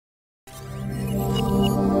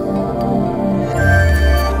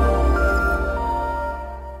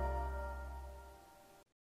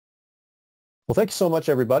Well, thank you so much,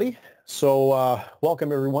 everybody. So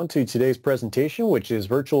welcome, everyone, to today's presentation, which is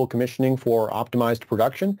virtual commissioning for optimized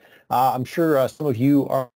production. I'm sure some of you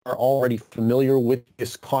are already familiar with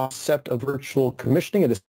this concept of virtual commissioning.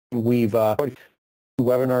 It is we've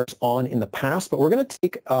webinars on in the past, but we're going to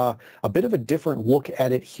take a bit of a different look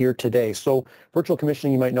at it here today. So virtual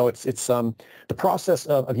commissioning, you might know, it's the process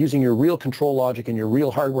of using your real control logic and your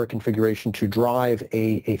real hardware configuration to drive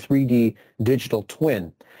a 3D digital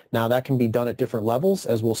twin. Now that can be done at different levels,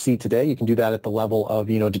 as we'll see today. You can do that at the level of,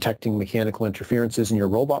 detecting mechanical interferences in your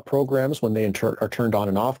robot programs when they are turned on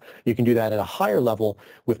and off. You can do that at a higher level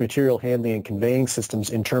with material handling and conveying systems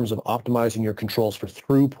in terms of optimizing your controls for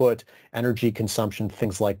throughput, energy consumption,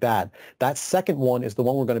 things like that. That second one is the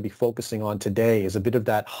one we're going to be focusing on today, is a bit of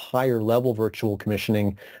that higher level virtual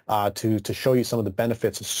commissioning to show you some of the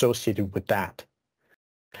benefits associated with that.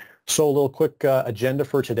 So a little quick agenda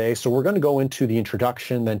for today. So we're going to go into the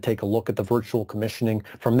introduction, then take a look at the virtual commissioning.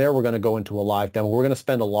 From there, we're going to go into a live demo. We're going to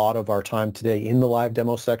spend a lot of our time today in the live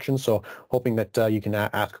demo section, so hoping that you can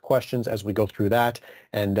ask questions as we go through that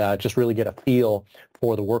and just really get a feel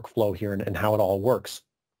for the workflow here and how it all works.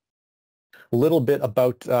 A little bit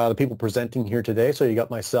about the people presenting here today. So you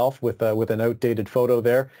got myself with an outdated photo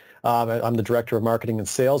there. I'm the Director of Marketing and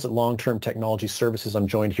Sales at Long-Term Technology Services. I'm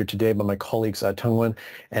joined here today by my colleagues Tungwin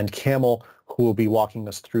and Camel, who will be walking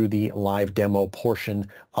us through the live demo portion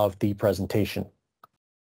of the presentation.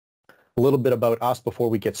 A little bit about us before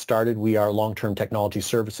we get started. We are Long-Term Technology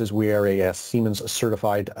Services. We are a Siemens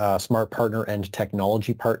certified smart partner and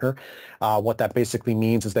technology partner. What that basically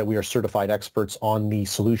means is that we are certified experts on the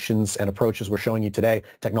solutions and approaches we're showing you today.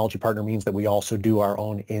 Technology partner means that we also do our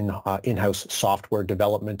own in-house software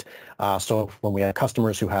development. So when we have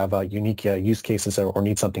customers who have unique use cases or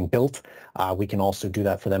need something built, we can also do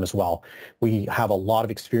that for them as well. We have a lot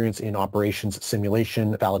of experience in operations,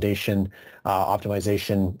 simulation, validation,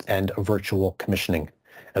 optimization, and virtual commissioning,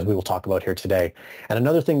 as we will talk about here today. And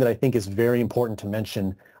another thing that I think is very important to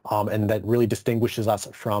mention and that really distinguishes us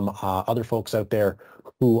from other folks out there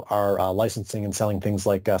who are licensing and selling things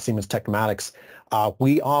like Siemens Tecnomatix,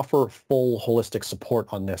 we offer full holistic support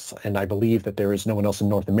on this, and I believe that there is no one else in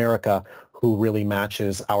North America who really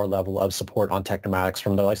matches our level of support on Tecnomatix,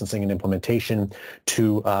 from the licensing and implementation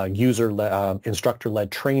to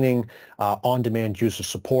instructor-led training, on-demand user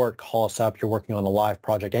support. Call us up. You're working on a live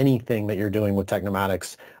project. Anything that you're doing with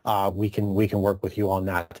Tecnomatix, we can work with you on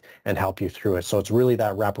that and help you through it. So it's really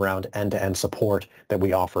that wraparound end-to-end support that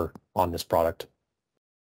we offer on this product.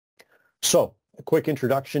 So a quick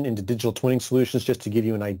introduction into digital twinning solutions, just to give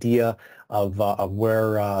you an idea of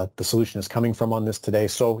where the solution is coming from on this today.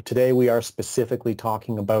 So today we are specifically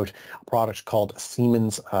talking about a product called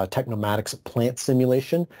Siemens Tecnomatix Plant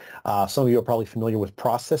Simulation. Some of you are probably familiar with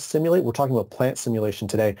Process Simulate. We're talking about plant simulation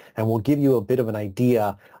today, and we'll give you a bit of an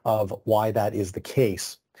idea of why that is the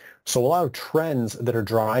case. So a lot of trends that are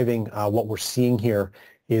driving what we're seeing here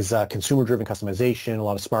is consumer-driven customization, a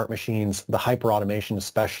lot of smart machines, the hyper-automation,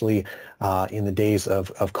 especially in the days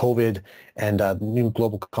of COVID, and new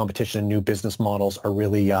global competition and new business models are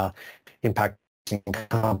really impacting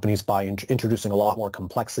companies by introducing a lot more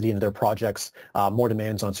complexity into their projects, more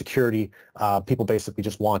demands on security. People basically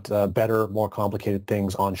just want better, more complicated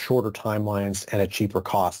things on shorter timelines and at cheaper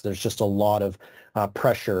costs. There's just a lot of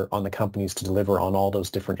pressure on the companies to deliver on all those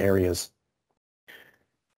different areas.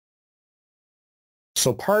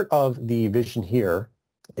 So part of the vision here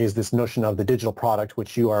is this notion of the digital product,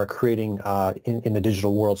 which you are creating in the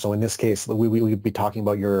digital world. So in this case, we would be talking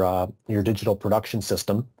about your digital production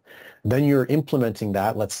system. Then you're implementing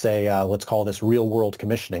that, let's say, let's call this real-world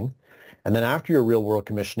commissioning. And then after your real-world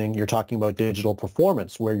commissioning, you're talking about digital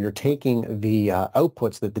performance, where you're taking the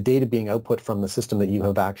outputs, the data being output from the system that you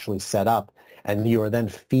have actually set up, and you are then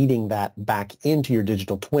feeding that back into your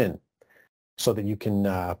digital twin so that you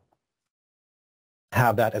can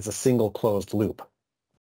have that as a single closed loop.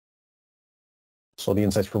 So the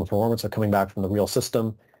insights from performance are coming back from the real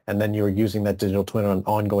system, and then you're using that digital twin on an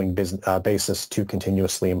ongoing basis to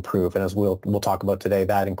continuously improve. And as we'll talk about today,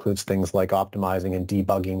 that includes things like optimizing and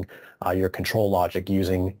debugging your control logic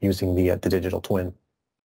using the digital twin.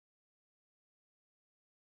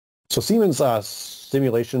 So Siemens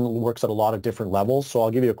simulation works at a lot of different levels. So I'll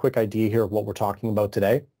give you a quick idea here of what we're talking about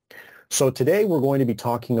today. So today we're going to be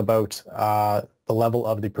talking about the level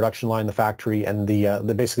of the production line, the factory, and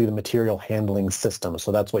basically the material handling system.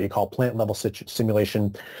 So that's what you call plant level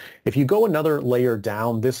simulation. If you go another layer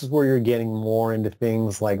down, this is where you're getting more into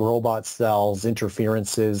things like robot cells,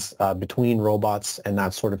 interferences between robots, and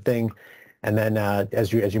that sort of thing. And then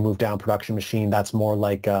as you move down production machine, that's more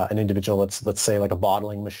like an individual, let's say like a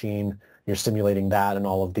bottling machine, you're simulating that and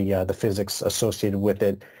all of the physics associated with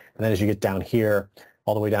it. And then as you get down here,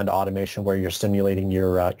 all the way down to automation where you're simulating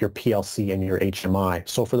your PLC and your HMI.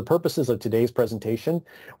 So for the purposes of today's presentation,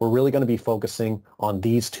 we're really going to be focusing on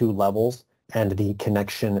these two levels and the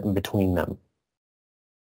connection between them.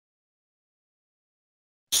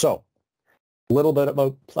 So a little bit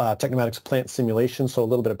about Tecnomatix plant simulation, so a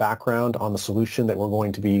little bit of background on the solution that we're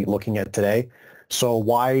going to be looking at today. So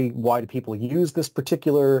why do people use this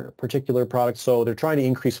particular product? So they're trying to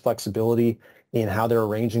increase flexibility in how they're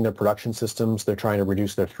arranging their production systems. They're trying to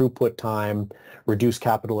reduce their throughput time, reduce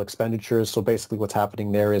capital expenditures. So basically what's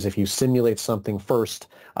happening there is if you simulate something first,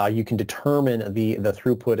 you can determine the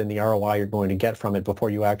throughput and the ROI you're going to get from it before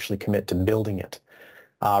you actually commit to building it.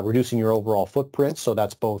 Reducing your overall footprint, so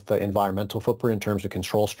that's both the environmental footprint in terms of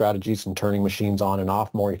control strategies and turning machines on and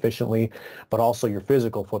off more efficiently, but also your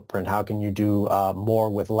physical footprint. How can you do more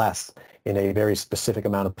with less in a very specific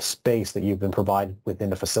amount of space that you've been provided within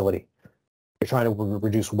the facility? You're trying to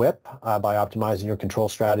reduce WIP by optimizing your control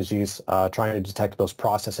strategies, trying to detect those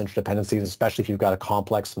process interdependencies, especially if you've got a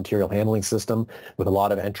complex material handling system with a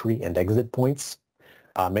lot of entry and exit points,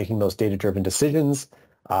 making those data-driven decisions,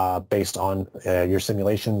 based on your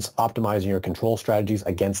simulations, optimizing your control strategies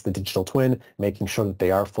against the digital twin, making sure that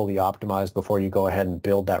they are fully optimized before you go ahead and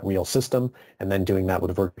build that real system, and then doing that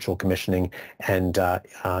with virtual commissioning and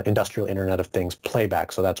industrial Internet of Things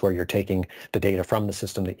playback. So that's where you're taking the data from the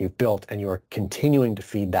system that you've built and you are continuing to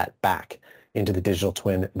feed that back into the digital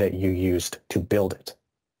twin that you used to build it.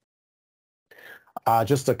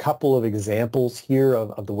 Just a couple of examples here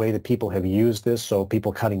of the way that people have used this. So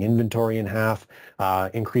people cutting inventory in half,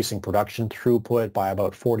 increasing production throughput by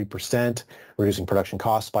about 40%, reducing production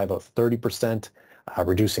costs by about 30%,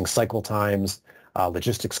 reducing cycle times,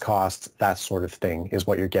 logistics costs, that sort of thing is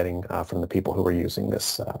what you're getting from the people who are using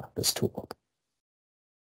this tool.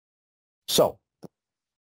 So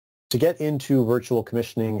to get into virtual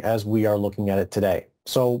commissioning as we are looking at it today.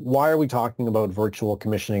 So why are we talking about virtual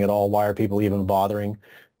commissioning at all? Why are people even bothering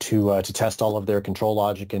to test all of their control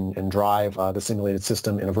logic and drive the simulated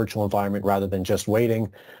system in a virtual environment rather than just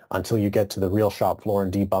waiting until you get to the real shop floor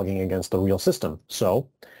and debugging against the real system? So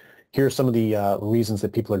here are some of the reasons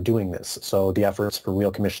that people are doing this. So the efforts for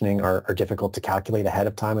real commissioning are difficult to calculate ahead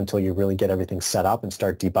of time until you really get everything set up and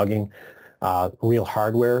start debugging. Real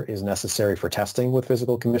hardware is necessary for testing with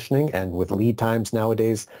physical commissioning, and with lead times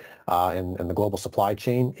nowadays and the global supply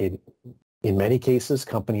chain, in many cases,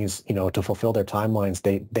 companies, to fulfill their timelines,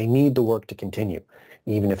 they need the work to continue,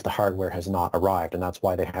 even if the hardware has not arrived, and that's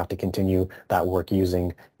why they have to continue that work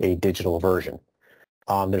using a digital version.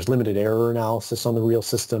 There's limited error analysis on the real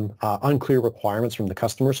system, unclear requirements from the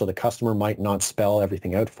customer, so the customer might not spell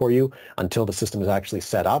everything out for you until the system is actually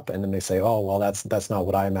set up, and then they say, oh, well, that's not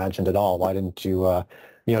what I imagined at all. Why didn't you,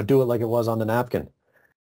 do it like it was on the napkin?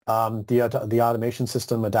 The automation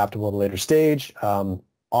system adaptable at a later stage.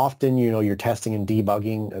 Often, you're testing and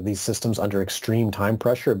debugging these systems under extreme time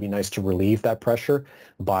pressure. It'd be nice to relieve that pressure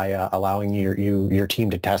by allowing your team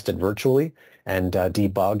to test it virtually and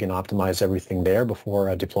debug and optimize everything there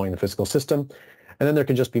before deploying the physical system. And then there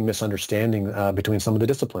can just be misunderstanding between some of the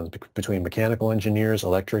disciplines, between mechanical engineers,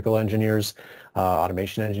 electrical engineers,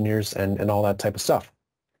 automation engineers, and all that type of stuff.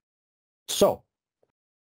 So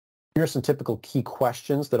here are some typical key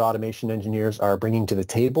questions that automation engineers are bringing to the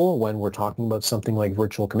table when we're talking about something like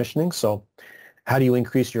virtual commissioning. So how do you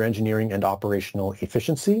increase your engineering and operational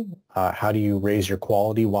efficiency? How do you raise your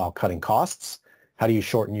quality while cutting costs? How do you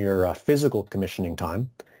shorten your physical commissioning time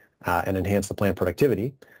and enhance the plant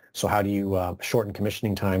productivity? So how do you shorten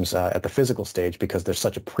commissioning times at the physical stage, because there's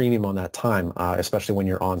such a premium on that time, especially when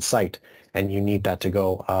you're on site and you need that to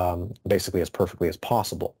go basically as perfectly as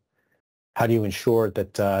possible? How do you ensure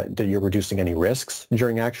that you're reducing any risks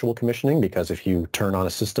during actual commissioning? Because if you turn on a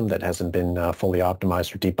system that hasn't been fully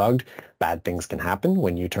optimized or debugged, bad things can happen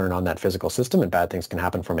when you turn on that physical system, and bad things can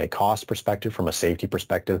happen from a cost perspective, from a safety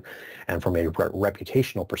perspective, and from a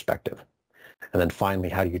reputational perspective. And then finally,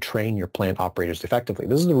 how do you train your plant operators effectively?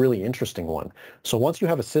 This is a really interesting one. So once you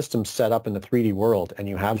have a system set up in the 3D world and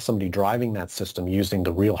you have somebody driving that system using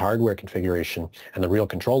the real hardware configuration and the real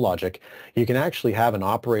control logic, you can actually have an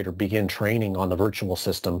operator begin training on the virtual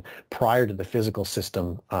system prior to the physical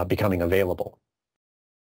system becoming available.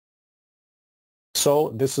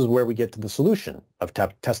 So this is where we get to the solution of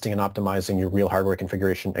testing and optimizing your real hardware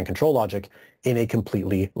configuration and control logic in a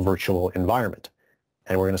completely virtual environment.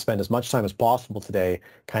 And we're going to spend as much time as possible today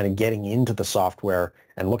kind of getting into the software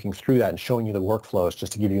and looking through that and showing you the workflows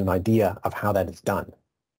just to give you an idea of how that is done.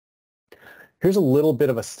 Here's a little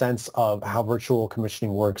bit of a sense of how virtual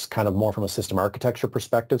commissioning works kind of more from a system architecture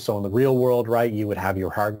perspective. So in the real world, right, you would have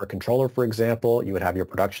your hardware controller, for example, you would have your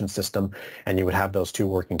production system, and you would have those two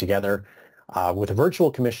working together. With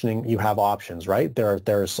virtual commissioning, you have options, right?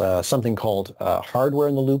 There's something called hardware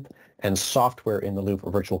in the loop and software in the loop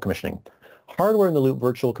virtual commissioning. Hardware in the loop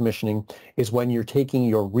virtual commissioning is when you're taking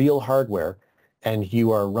your real hardware and you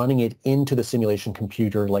are running it into the simulation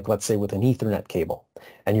computer, like let's say with an Ethernet cable,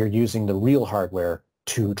 and you're using the real hardware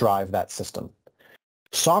to drive that system.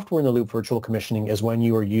 Software in the loop virtual commissioning is when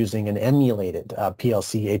you are using an emulated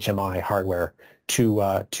PLC HMI hardware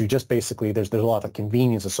to just basically, there's a lot of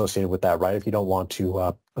convenience associated with that, right? If you don't want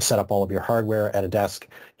to set up all of your hardware at a desk,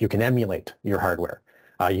 you can emulate your hardware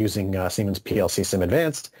using Siemens PLC Sim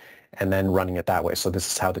Advanced and then running it that way. So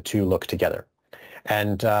this is how the two look together.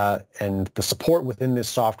 And the support within this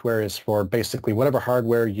software is for basically whatever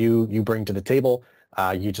hardware you bring to the table.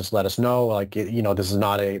 You just let us know, like, you know, this is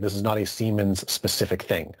not a Siemens specific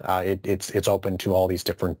thing. It's open to all these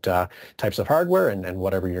different types of hardware and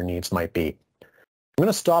whatever your needs might be. I'm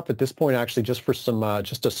going to stop at this point actually just for some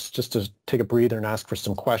just to take a breather and ask for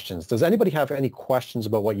some questions. Does anybody have any questions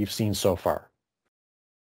about what you've seen so far?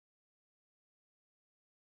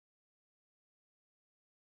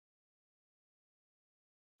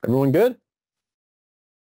 Everyone good?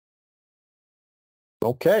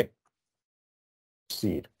 Okay.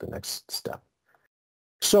 Proceed the next step.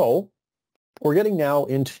 So we're getting now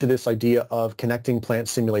into this idea of connecting plant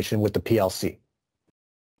simulation with the PLC.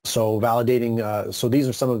 So validating, so these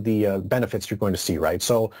are some of the benefits you're going to see, right?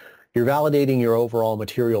 So you're validating your overall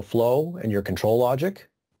material flow and your control logic.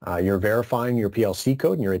 You're verifying your PLC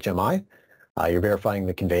code and your HMI. You're verifying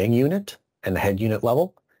the conveying unit and the head unit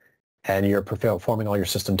level. And you're performing all your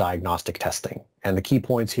system diagnostic testing. And the key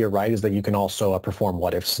points here, right, is that you can also perform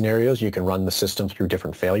what-if scenarios. You can run the system through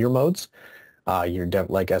different failure modes.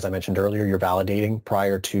 Like as I mentioned earlier, you're validating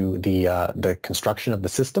prior to the construction of the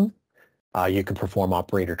system. You can perform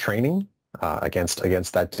operator training against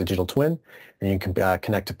that digital twin, and you can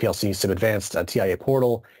connect to PLC Sim Advanced TIA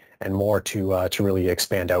portal and more to really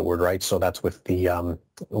expand outward, right? So that's with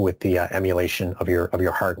the emulation of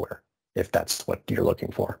your hardware, if that's what you're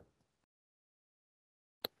looking for.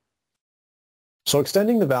 So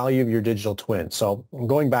extending the value of your digital twin. So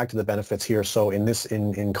going back to the benefits here. So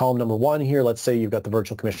in column number 1 here, let's say you've got the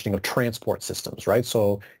virtual commissioning of transport systems, right?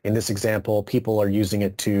 So in this example, people are using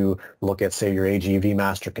it to look at, say, your AGV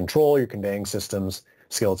master control, your conveying systems,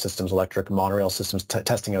 skilled systems, electric monorail systems,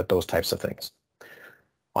 testing out those types of things.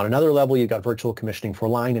 On another level, you've got virtual commissioning for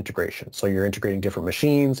line integration. So you're integrating different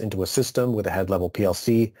machines into a system with a head level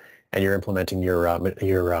PLC, and you're implementing your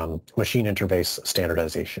machine interface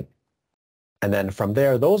standardization. And then from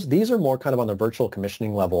there, these are more kind of on the virtual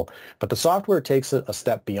commissioning level, but the software takes it a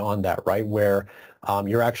step beyond that, right? Where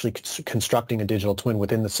you're actually constructing a digital twin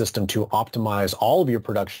within the system to optimize all of your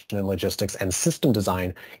production and logistics and system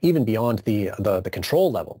design, even beyond the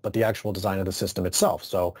control level, but the actual design of the system itself.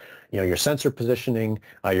 So, you know, your sensor positioning,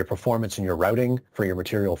 your performance and your routing for your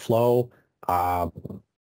material flow,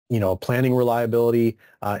 you know, planning reliability,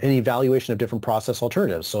 and evaluation of different process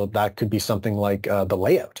alternatives. So that could be something like the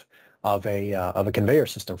layout of a conveyor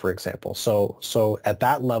system, for example. So at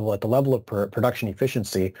that level, at the level of production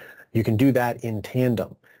efficiency, you can do that in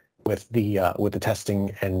tandem with the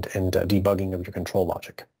testing and debugging of your control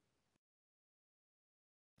logic.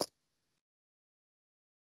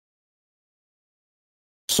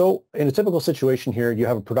 So in a typical situation here, you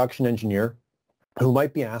have a production engineer who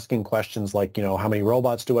might be asking questions like, you know, how many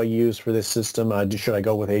robots do I use for this system? Should I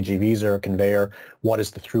go with AGVs or a conveyor? What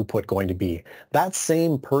is the throughput going to be? That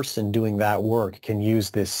same person doing that work can use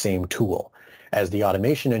this same tool as the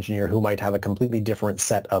automation engineer, who might have a completely different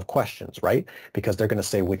set of questions, right? Because they're going to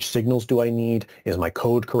say, which signals do I need? Is my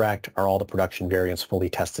code correct? Are all the production variants fully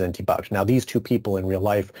tested and debugged? Now, these two people in real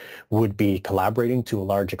life would be collaborating to a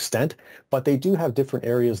large extent, but they do have different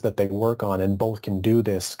areas that they work on, and both can do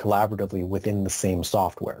this collaboratively within the same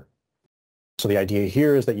software. So the idea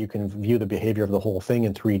here is that you can view the behavior of the whole thing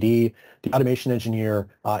in 3D. The automation engineer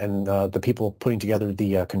and the people putting together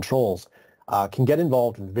the controls can get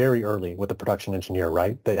involved very early with the production engineer,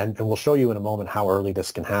 right? And we'll show you in a moment how early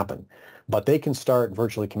this can happen. But they can start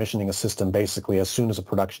virtually commissioning a system basically as soon as a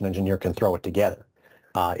production engineer can throw it together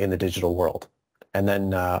in the digital world. And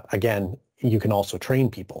then again, you can also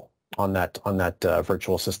train people on that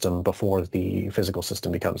virtual system before the physical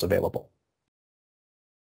system becomes available.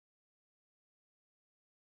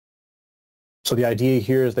 So the idea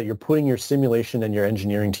here is that you're putting your simulation and your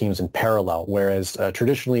engineering teams in parallel, whereas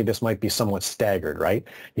traditionally this might be somewhat staggered, right?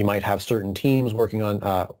 You might have certain teams working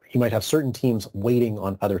on, you might have certain teams waiting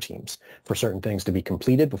on other teams for certain things to be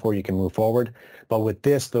completed before you can move forward. But with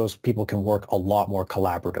this, those people can work a lot more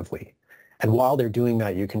collaboratively. And while they're doing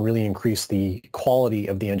that, you can really increase the quality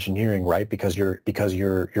of the engineering, right? Because you're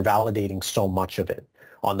validating so much of it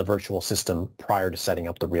on the virtual system prior to setting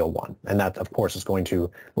up the real one. And that, of course, is going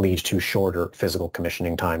to lead to shorter physical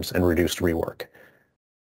commissioning times and reduced rework,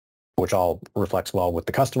 which all reflects well with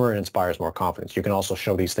the customer and inspires more confidence. You can also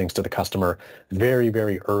show these things to the customer very,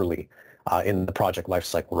 very early in the project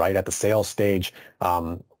lifecycle, right at the sales stage,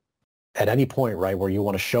 at any point, right, where you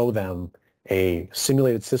want to show them a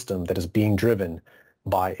simulated system that is being driven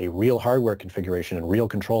by a real hardware configuration and real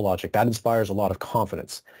control logic. That inspires a lot of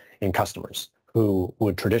confidence in customers who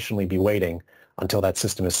would traditionally be waiting until that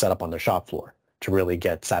system is set up on their shop floor to really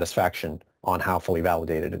get satisfaction on how fully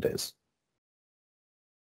validated it is.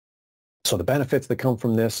 So the benefits that come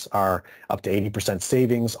from this are up to 80%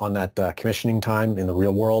 savings on that commissioning time in the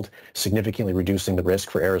real world, significantly reducing the risk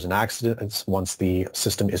for errors and accidents once the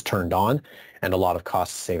system is turned on, and a lot of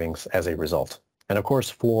cost savings as a result. And of course,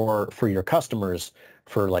 for your customers,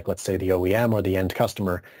 for like, let's say the OEM or the end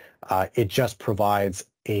customer, it just provides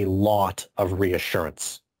a lot of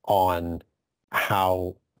reassurance on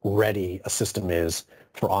how ready a system is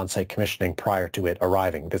for on-site commissioning prior to it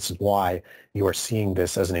arriving. This is why you are seeing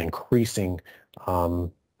this as an increasing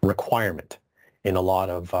requirement in a lot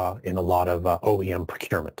of OEM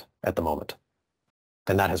procurement at the moment,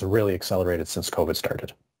 and that has really accelerated since COVID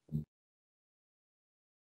started.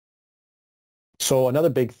 So another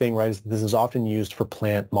big thing, right, is this is often used for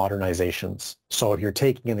plant modernizations. So if you're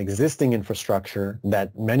taking an existing infrastructure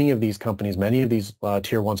that many of these companies, many of these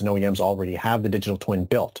tier ones and OEMs already have the digital twin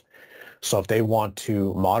built. So if they want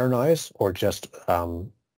to modernize or just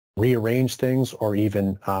rearrange things or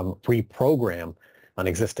even reprogram an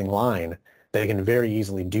existing line, they can very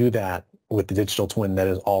easily do that with the digital twin that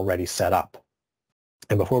is already set up.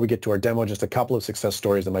 And before we get to our demo, just a couple of success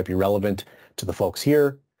stories that might be relevant to the folks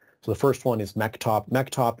here. So the first one is Mectop.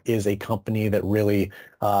 Mectop is a company that really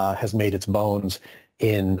has made its bones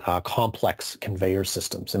in complex conveyor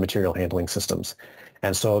systems and material handling systems.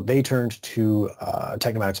 And so they turned to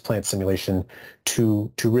Tecnomatix Plant Simulation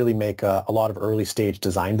to really make a lot of early stage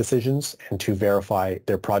design decisions and to verify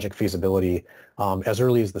their project feasibility as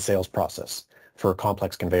early as the sales process for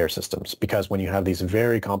complex conveyor systems. Because when you have these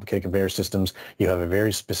very complicated conveyor systems, you have a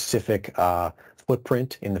very specific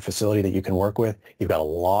footprint in the facility that you can work with. You've got a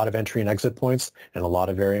lot of entry and exit points and a lot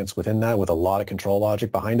of variance within that with a lot of control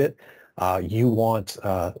logic behind it. You want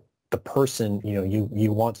the person,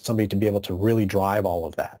 you want somebody to be able to really drive all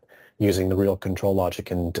of that using the real control logic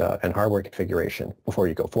and hardware configuration before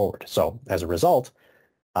you go forward. So as a result,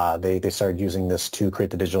 they started using this to create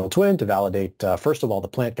the digital twin to validate, first of all, the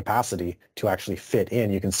plant capacity to actually fit in.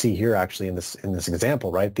 You can see here actually in this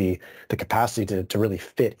example, right, the capacity to really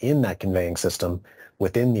fit in that conveying system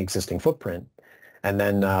within the existing footprint, and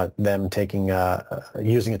then them taking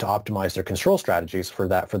using it to optimize their control strategies for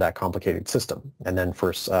that complicated system. And then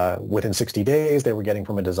first within 60 days, they were getting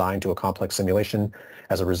from a design to a complex simulation.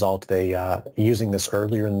 As a result, they using this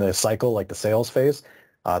earlier in the cycle, like the sales phase,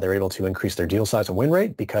 they're able to increase their deal size and win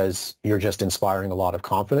rate because you're just inspiring a lot of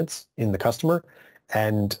confidence in the customer.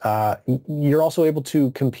 And you're also able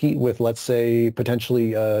to compete with, let's say,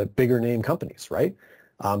 potentially bigger name companies, right?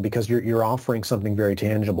 Because you're offering something very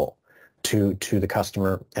tangible to the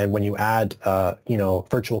customer. And when you add,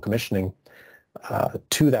 virtual commissioning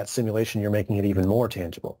to that simulation, you're making it even more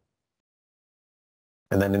tangible.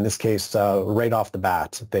 And then in this case, right off the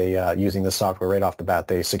bat, they using the software right off the bat,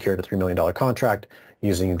 they secured a $3 million contract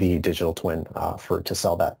using the digital twin to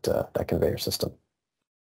sell that conveyor system.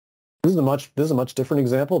 This is a much different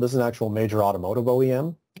example. This is an actual major automotive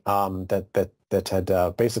OEM that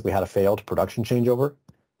had basically had a failed production changeover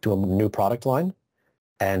to a new product line,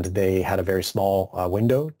 and they had a very small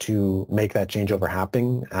window to make that changeover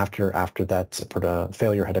happen after that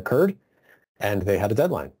failure had occurred, and they had a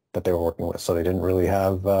deadline that they were working with, so they didn't really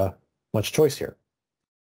have much choice here.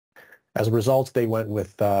 As a result, they went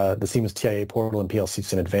with the Siemens TIA portal and PLC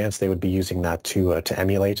Sim Advanced. They would be using that to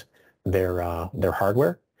emulate their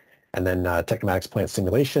hardware, and then Tecnomatix Plant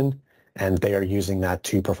Simulation, and they are using that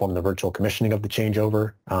to perform the virtual commissioning of the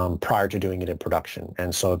changeover prior to doing it in production.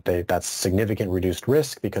 And so that's significant reduced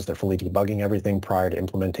risk because they're fully debugging everything prior to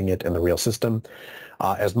implementing it in the real system,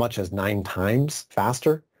 as much as 9 times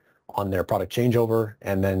faster on their product changeover,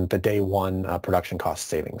 and then the day one production cost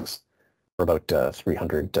savings for about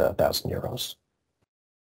 300,000 euros.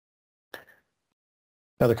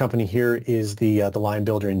 Another company here is the line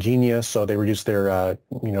builder Ingenia. So they reduced their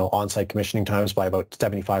on-site commissioning times by about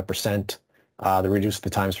 75%. They reduced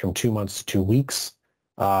the times from 2 months to 2 weeks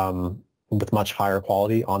with much higher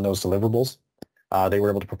quality on those deliverables. They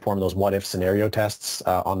were able to perform those what-if scenario tests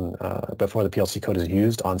before the PLC code is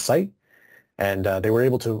used on site, and they were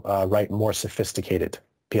able to write more sophisticated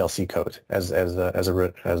PLC code as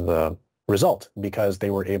a result, because they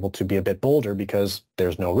were able to be a bit bolder because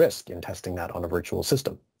there's no risk in testing that on a virtual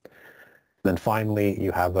system. And then finally,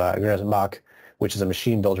 you have Gresenbach, which is a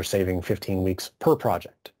machine builder saving 15 weeks per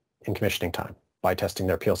project in commissioning time by testing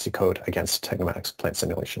their PLC code against Tecnomatix plant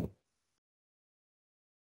simulation.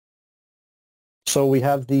 So we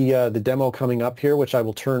have the demo coming up here, which I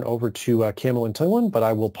will turn over to Camel and Tungwin, but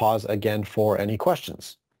I will pause again for any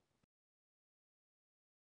questions.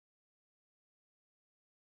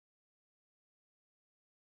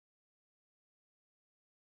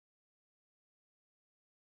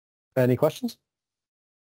 Any questions?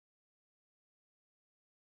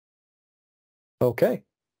 Okay,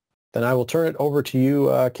 then I will turn it over to you,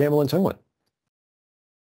 Camel and Tungwin.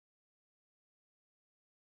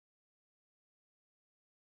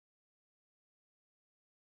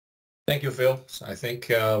 Thank you, Phil. So I think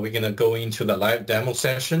we're going to go into the live demo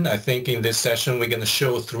session. I think in this session, we're going to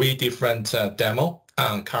show 3 different demo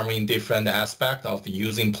covering different aspects of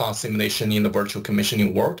using plant simulation in the virtual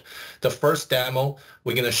commissioning world. The first demo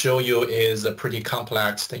we're going to show you is a pretty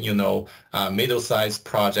complex, middle-sized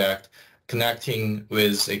project connecting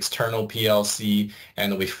with external PLC,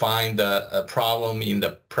 and we find a problem in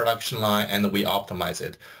the production line and we optimize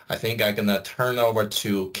it. I think I'm going to turn over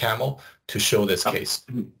to Camel to show this case.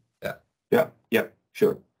 Yeah,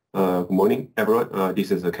 sure. Good morning, everyone.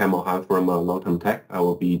 This is Camel Han from Long-Term Tech. I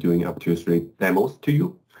will be doing up to 3 demos to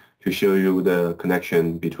you to show you the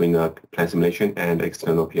connection between plant simulation and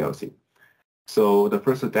external PLC. So the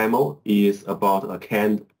first demo is about a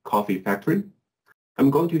canned coffee factory. I'm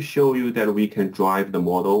going to show you that we can drive the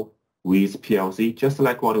model with PLC just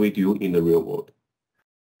like what we do in the real world.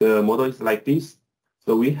 The model is like this.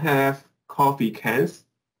 So we have coffee cans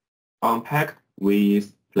unpacked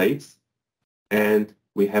with plates, and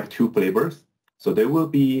we have 2 flavors. So they will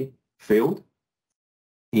be filled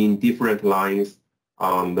in different lines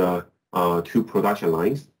on the 2 production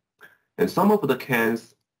lines. And some of the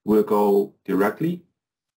cans will go directly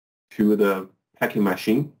to the packing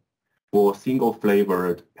machine for single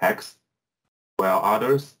flavored packs, while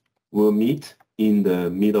others will meet in the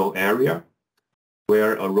middle area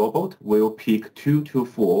where a robot will pick 2 to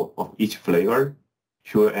 4 of each flavor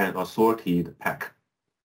to an assorted pack.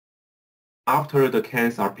 After the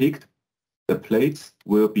cans are picked, the plates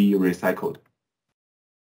will be recycled.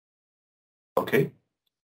 Okay,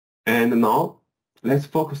 and now let's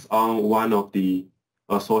focus on one of the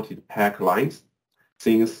assorted pack lines.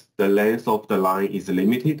 Since the length of the line is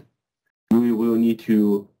limited, we will need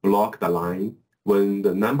to block the line when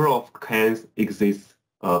the number of cans exceeds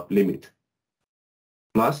a limit.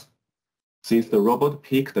 Plus, since the robot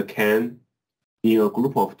picked the can in a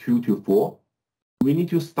group of 2 to 4, we need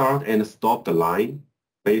to start and stop the line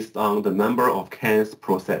based on the number of cans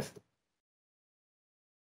processed.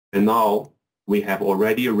 And now we have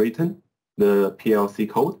already written the PLC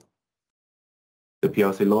code, the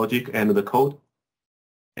PLC logic and the code,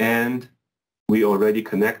 and we already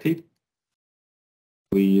connected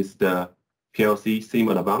with the PLC Sim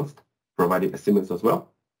Advanced provided by Siemens as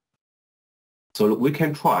well. So we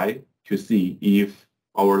can try to see if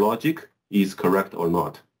our logic is correct or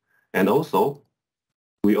not. And also,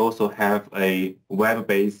 we also have a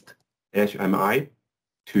web-based HMI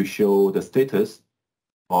to show the status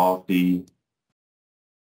of the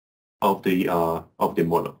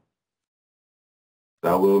model.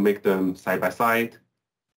 So I will make them side by side.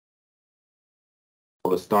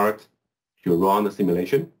 We'll start to run the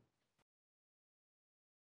simulation.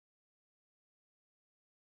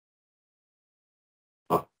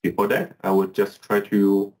 Before that, I would just try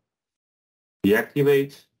to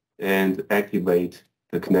deactivate and activate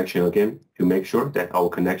the connection again to make sure that our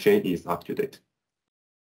connection is up to date.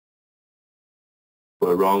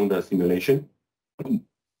 We'll run the simulation.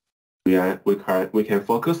 We can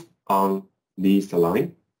focus on this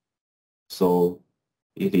line. So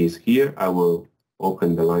it is here. I will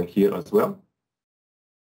open the line here as well.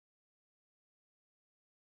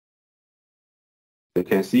 You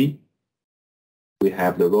can see we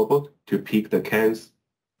have the robot to pick the cans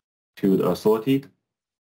to the assorted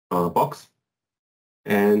box.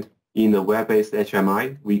 And in the web-based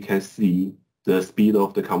HMI, we can see the speed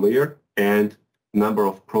of the conveyor and number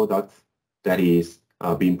of products that is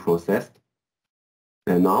being processed.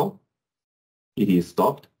 And now it is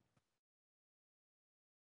stopped.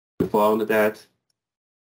 found that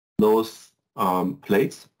those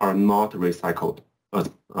plates are not recycled as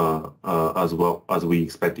well as we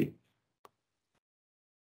expected.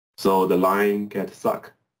 So the line gets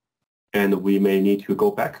stuck, and we may need to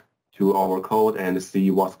go back to our code and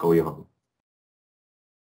see what's going on.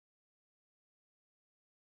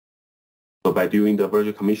 So by doing the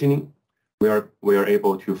virtual commissioning, we are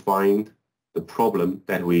able to find the problem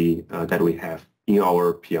that we have in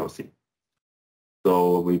our PLC.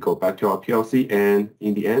 So we go back to our PLC, and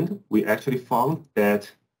in the end, we actually found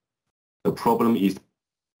that the problem is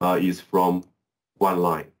from one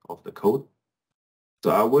line of the code. So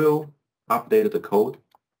I will update the code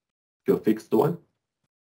to a fixed one.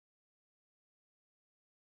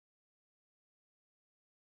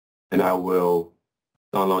 And I will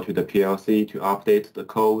download to the PLC to update the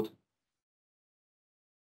code.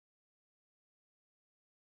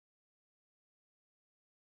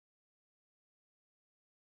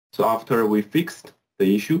 So after we fixed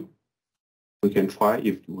the issue, we can try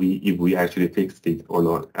if we actually fixed it or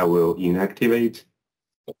not. I will inactivate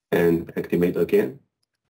and activate again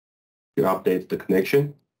to update the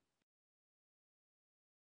connection.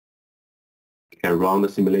 Can run the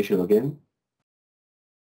simulation again.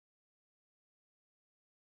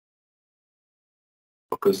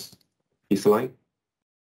 Focus this line.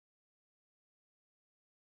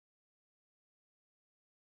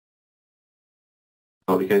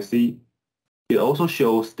 So we can see it also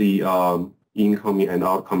shows the incoming and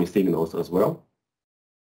outgoing signals as well.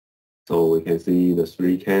 So we can see the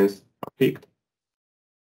 3 cans are picked.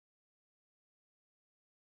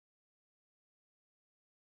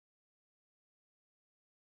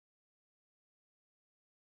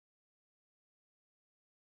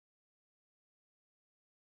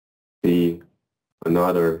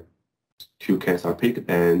 Another 2 cans are picked,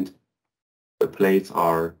 and the plates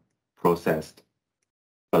are processed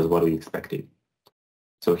as what we expected.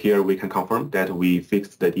 So here we can confirm that we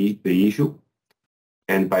fixed the issue.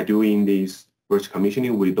 And by doing this virtual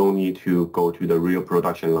commissioning, we don't need to go to the real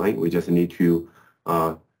production line. We just need to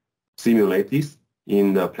simulate this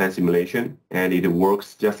in the plant simulation, and it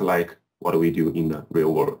works just like what we do in the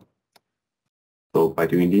real world. So by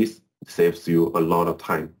doing this, it saves you a lot of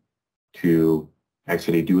time to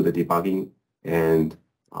actually do the debugging and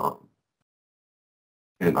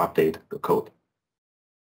update the code.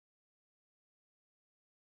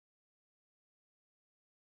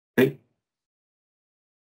 Okay.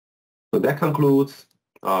 So that concludes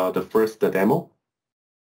the first demo.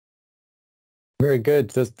 Very good.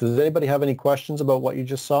 Does anybody have any questions about what you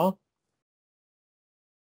just saw?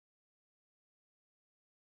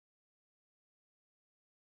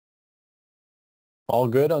 All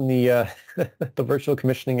good on the the virtual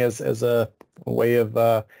commissioning as a way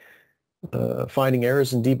of finding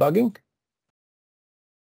errors and debugging?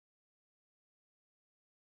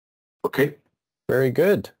 Okay. Very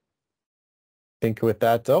good. I think with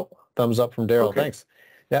that, thumbs up from Daryl. Okay. Thanks.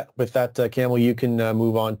 Yeah, with that, Camel, you can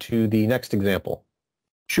move on to the next example.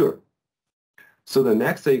 Sure. So the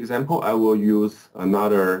next example, I will use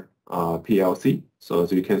another PLC. So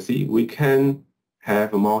as you can see, we can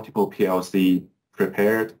have multiple PLC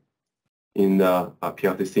prepared in the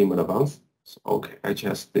PLC Sim Advanced. So, okay, I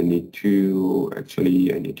need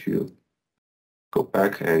to go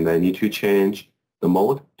back, and I need to change the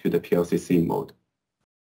mode to the PLC Sim mode.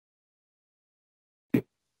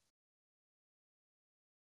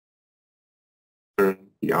 Turn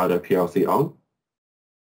the other PLC on.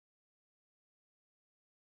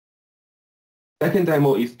 Second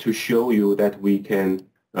demo is to show you that we can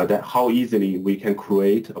how easily we can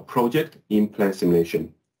create a project in plant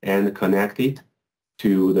simulation and connect it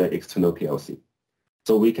to the external PLC.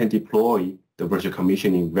 So we can deploy the virtual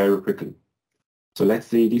commissioning very quickly. So let's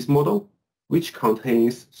see this model, which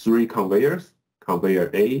contains 3 conveyors: conveyor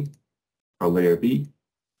A, conveyor B,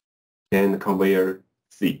 and conveyor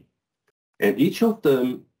C. And each of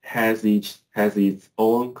them has its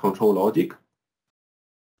own control logic.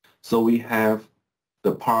 So we have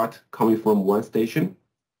the part coming from one station.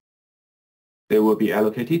 They will be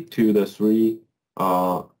allocated to the 3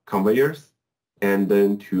 conveyors, and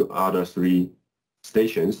then to other 3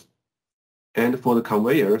 stations. And for the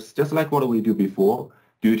conveyors, just like what we do before,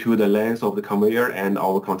 due to the length of the conveyor and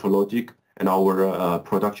our control logic and our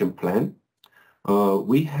production plan,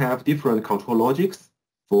 we have different control logics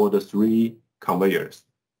for the 3 conveyors.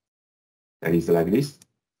 That is like this.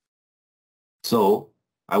 So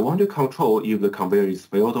I want to control if the conveyor is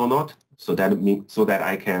failed or not, so that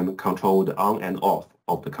I can control the on and off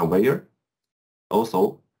of the conveyor.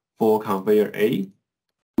 Also, for conveyor A,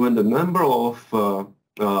 when the number of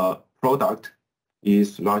product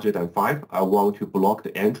is larger than 5, I want to block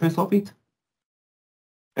the entrance of it.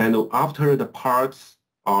 And after the parts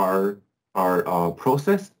are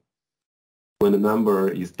processed, when the number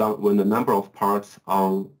is down, when the number of parts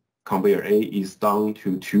on conveyor A is down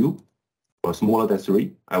to 2 or smaller than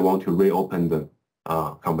 3, I want to reopen the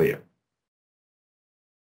conveyor.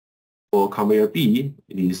 For conveyor B,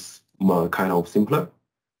 it is kind of simpler.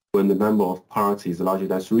 When the number of parts is larger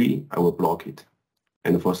than 3, I will block it.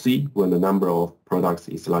 And for C, when the number of products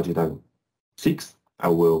is larger than 6, I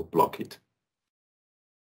will block it.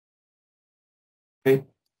 Okay,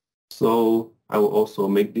 so I will also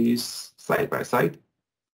make this side by side,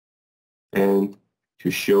 and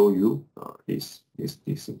to show you this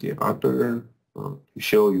the other to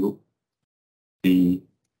show you the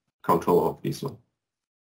control of this one.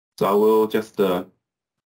 So I will just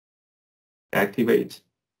activate,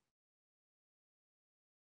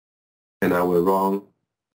 and I will run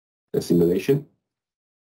the simulation.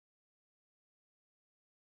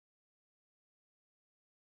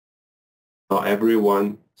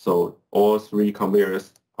 So all 3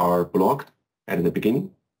 conveyors are blocked at the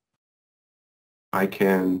beginning. I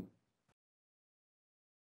can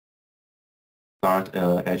start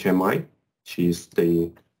HMI, which is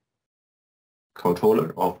the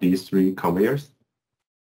controller of these 3 conveyors.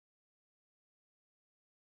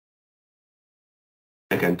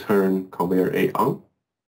 I can turn conveyor A on,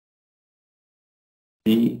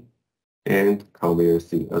 B, and conveyor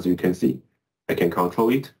C. As you can see, I can control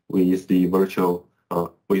it with the virtual,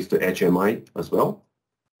 with the HMI as well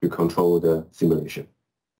to control the simulation.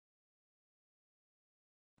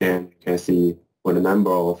 And you can see when the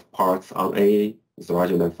number of parts on A is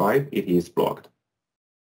larger than 5, it is blocked.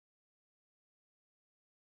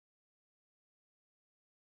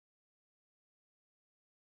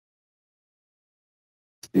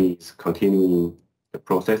 It's continuing the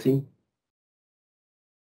processing.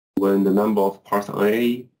 When the number of parts on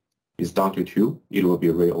A is down to 2, it will be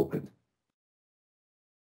reopened.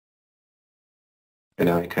 And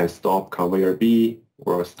I can stop conveyor B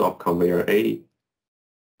or stop conveyor A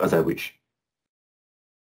as I wish.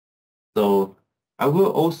 So I will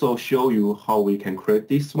also show you how we can create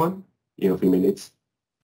this one in a few minutes.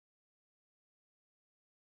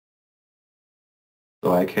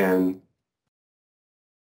 So I can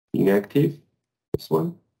inactive this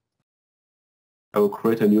one. I will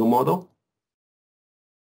create a new model.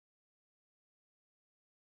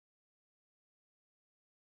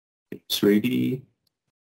 It's 3D.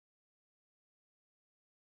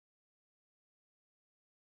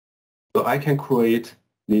 So I can create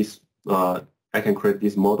this. I can create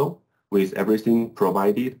this model with everything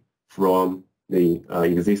provided from the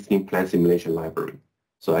existing plant simulation library.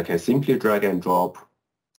 So I can simply drag and drop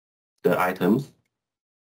the items,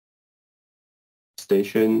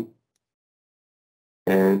 station,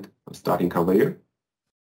 and starting conveyor.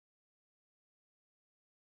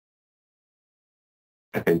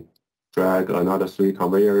 I can drag another 3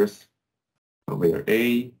 conveyors, conveyor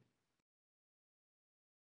A,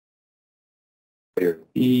 conveyor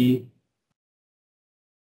B,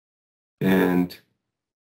 and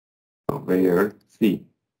conveyor C.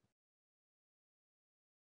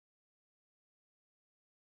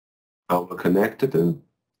 I will connect them,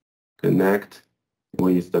 connect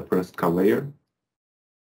with the first conveyor.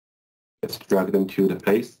 Let's drag them to the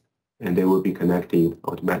place, and they will be connected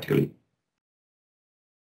automatically.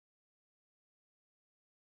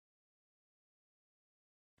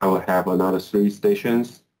 I will have another 3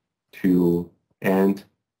 stations to end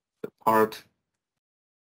the part.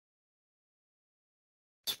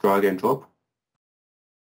 Let's drag and drop.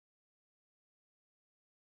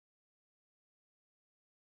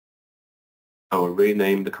 I will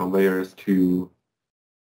rename the conveyors to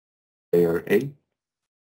conveyor A,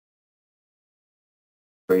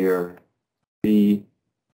 conveyor B,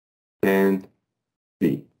 and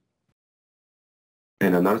C.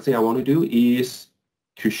 And another thing I want to do is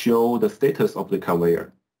to show the status of the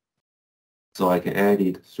conveyor. So I can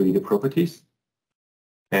edit 3D properties.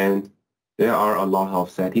 And there are a lot of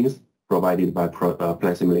settings provided by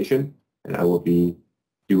plant simulation. And I will be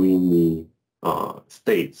doing the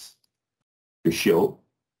states to show.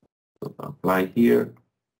 So apply here.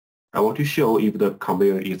 I want to show if the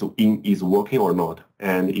conveyor is working or not,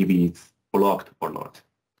 and if it's blocked or not.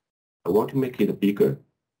 I want to make it bigger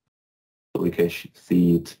so we can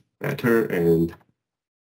see it better, and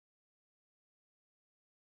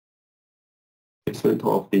placement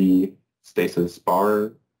of the status bar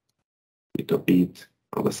a little bit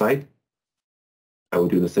on the side. I will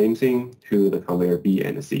do the same thing to the conveyor B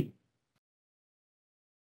and C.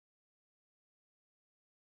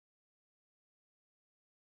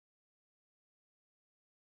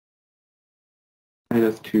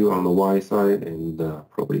 -2 on the Y side and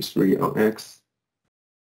probably 3 on X.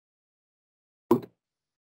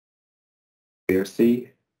 VRC,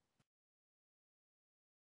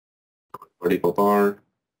 vertical bar,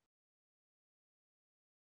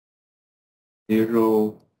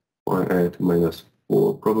 0, Y at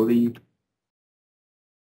 -4 probably.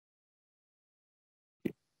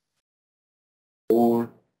 4,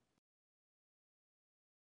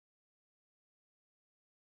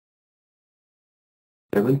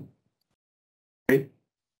 7. Okay,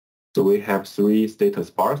 so we have 3 status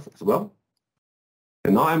bars as well.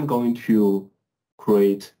 And now I'm going to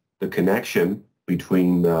create the connection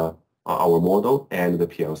between our model and the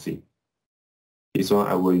PLC. This one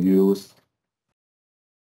I will use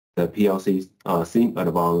the PLC Sim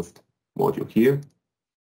Advanced module here.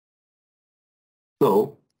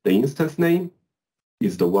 So the instance name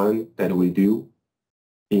is the one that we do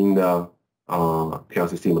in the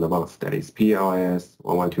PLC Sim Advanced, that is PLS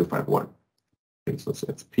 11251. Okay, so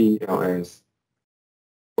that's PLS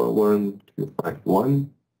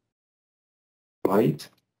 11251. Right.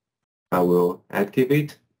 I will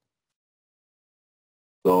activate.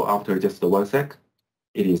 So after just 1 sec,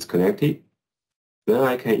 it is connected. Then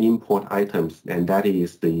I can import items, and that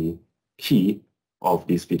is the key of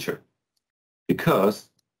this feature. Because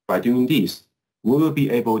by doing this, we will be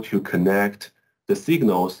able to connect the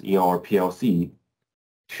signals in our PLC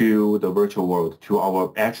to the virtual world, to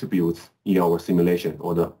our attributes in our simulation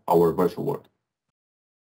or our virtual world.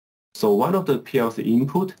 So one of the PLC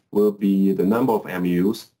input will be the number of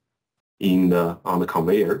MUs on the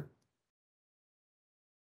conveyor.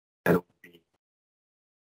 That will be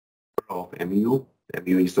of MU.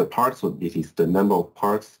 MU is the part, so this is the number of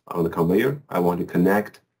parts on the conveyor. I want to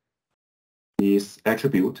connect this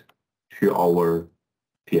attribute to our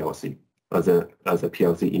PLC as a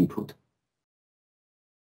PLC input.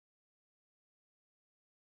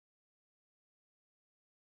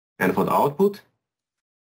 And for the output,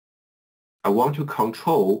 I want to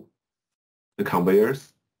control the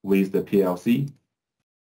conveyors with the PLC.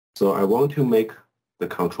 So I want to make the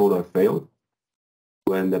controller fail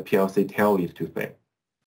when the PLC tells it to fail.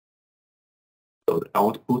 So the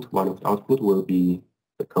output, one of the output will be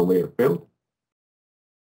the conveyor failed.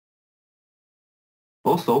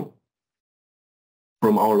 Also,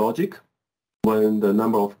 from our logic, when the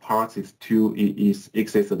number of parts is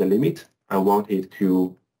exceeds the limit, I want it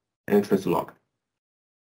to entrance log.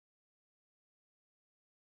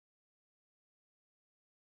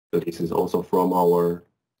 So this is also from our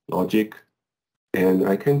logic, and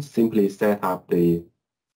I can simply set up the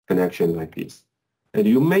connection like this. And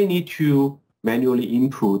you may need to manually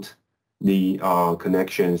input the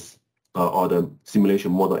connections or the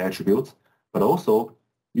simulation model attributes, but also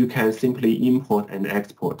you can simply import and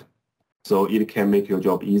export. So it can make your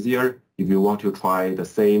job easier if you want to try the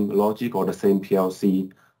same logic or the same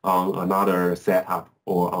PLC on another setup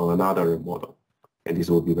or on another model. And this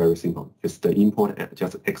will be very simple. Just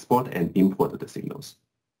export and import the signals.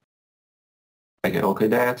 I can OK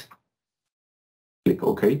that. Click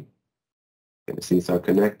OK. And since are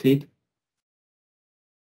connected,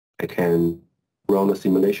 I can run the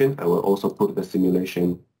simulation. I will also put the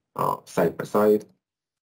simulation side by side.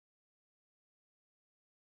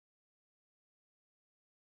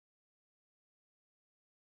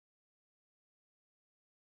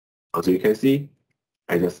 As you can see,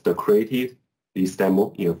 I just created this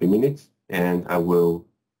demo in a few minutes, and I will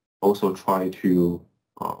also try to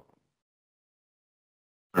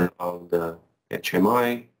turn on the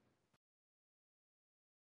HMI.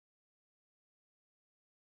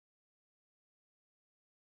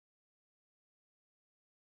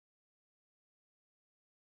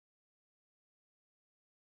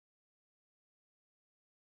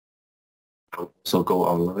 I'll also go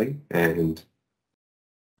online and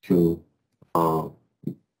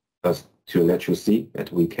to let you see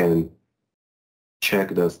that we can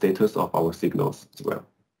check the status of our signals as well.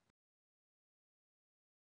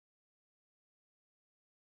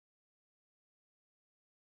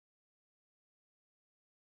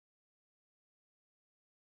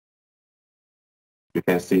 You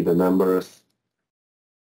can see the numbers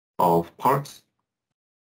of parts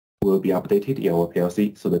will be updated in our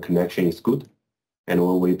PLC, so the connection is good. And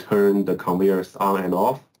when we turn the conveyors on and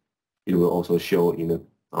off, it will also show in the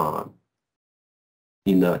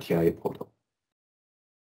TIA portal.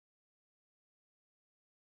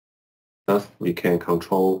 Thus, we can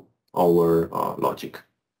control our logic.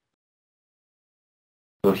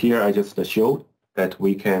 So here I just showed that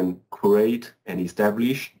we can create and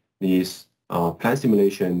establish this plant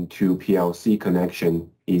simulation to PLC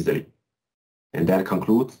connection easily. And that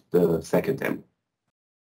concludes the second demo.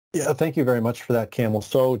 Yeah, thank you very much for that, Camel.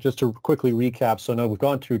 So just to quickly recap, so now we've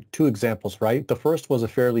gone through two examples, right? The first was a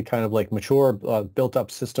fairly kind of like mature,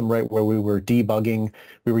 built-up system, right, where we were debugging.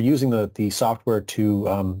 We were using the software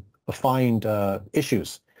to find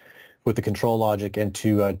issues with the control logic and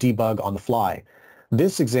to debug on the fly.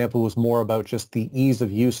 This example was more about just the ease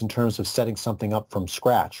of use in terms of setting something up from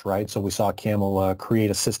scratch, right? So we saw Camel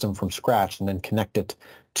create a system from scratch and then connect it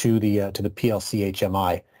to the PLC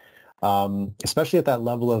HMI. Especially at that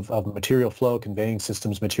level of material flow, conveying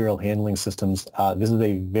systems, material handling systems, this is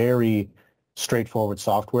a very straightforward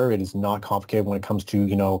software. It is not complicated when it comes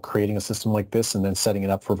to, creating a system like this and then setting it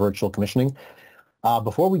up for virtual commissioning.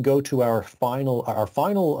 Before we go to our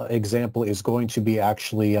final example is going to be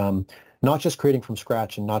actually not just creating from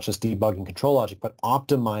scratch and not just debugging control logic, but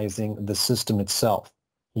optimizing the system itself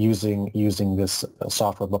using this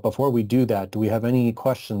software. But before we do that, do we have any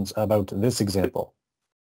questions about this example?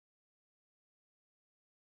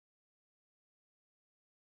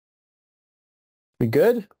 We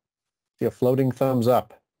good? See a floating thumbs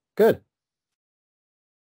up. Good.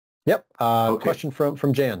 Yep. Okay. Question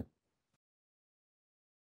from Jan.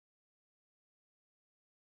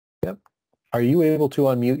 Yep. Are you able to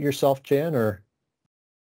unmute yourself, Jan, or?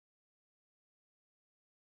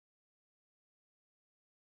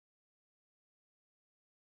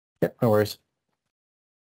 Yep, no worries.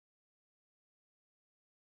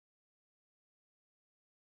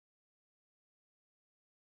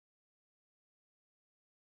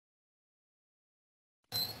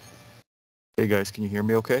 Hey guys, can you hear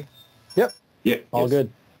me okay? Yep. Yeah. All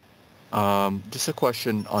good. Just a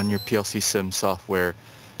question on your PLC sim software.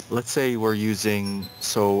 Let's say we're using,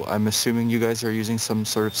 so I'm assuming you guys are using some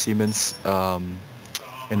sort of Siemens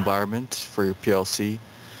environment for your PLC.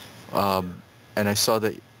 And I saw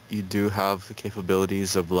that you do have the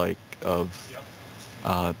capabilities of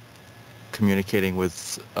communicating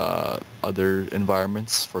with other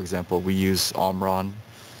environments. For example, we use Omron,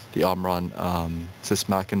 the Omron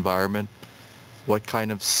SysMac environment. What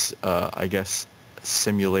kind of, I guess,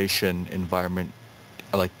 simulation environment,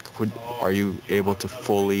 are you able to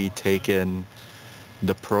fully take in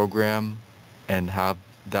the program and have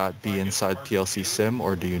that be inside PLC Sim,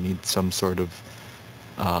 or do you need some sort of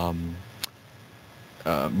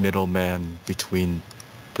middleman between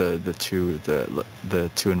the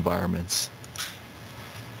two environments?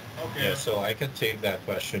 Yeah, so I can take that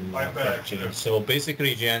question, Jan. So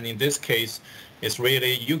basically, Jan, in this case, it's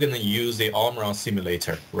really you're going to use the Omron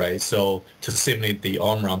simulator, right? So to simulate the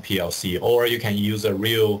Omron PLC, or you can use a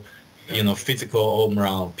real, physical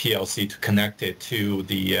Omron PLC to connect it to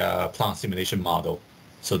the plant simulation model.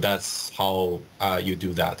 So that's how you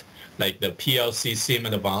do that. Like the PLC Sim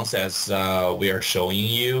Advanced, as we are showing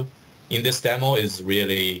you in this demo, is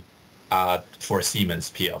really for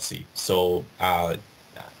Siemens PLC. So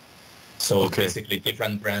Okay. basically,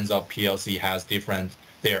 different brands of PLC has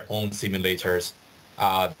their own simulators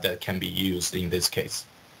that can be used in this case.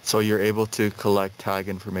 So you're able to collect tag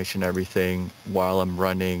information, everything, while I'm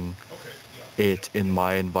running it in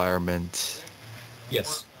my environment.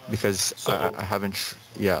 Yes. Because So, I haven't.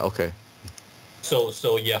 Yeah. Okay.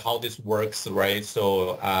 So yeah, how this works, right?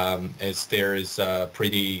 So there is a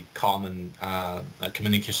pretty common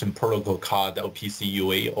communication protocol called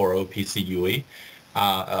OPC-UA or OPC-UA.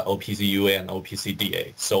 OPC-UA and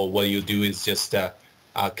OPC-DA. So what you do is just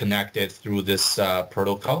connect it through this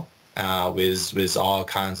protocol with all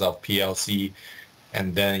kinds of PLC,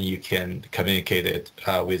 and then you can communicate it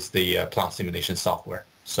with the plant simulation software.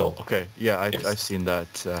 So Okay. Yeah, yes. I've seen that.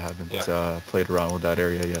 I haven't played around with that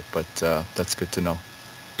area yet, but that's good to know.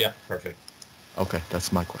 Yeah, perfect. Okay,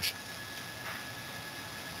 that's my question.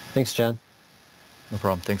 Thanks, Jan. No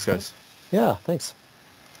problem. Thanks, guys. Yeah, thanks.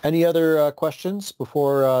 Any other questions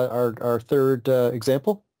before our third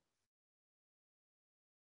example?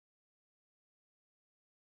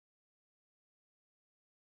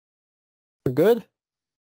 We're good?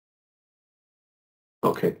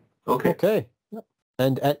 Okay. Okay. Okay.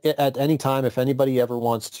 And at any time, if anybody ever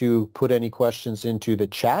wants to put any questions into the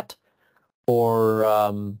chat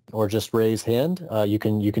or just raise hand, you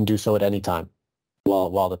can do so at any time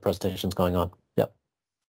while the presentation's going on. Yep.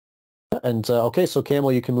 And okay, so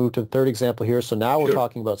Camel, you can move to the third example here. So now we're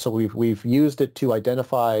talking about, so we've used it to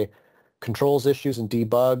identify controls issues and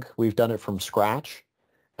debug. We've done it from scratch,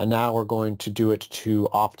 and now we're going to do it to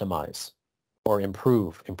optimize or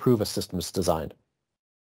improve a system's design.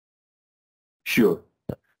 Sure.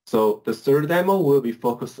 So the third demo will be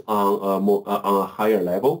focused on a higher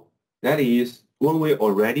level. That is, when we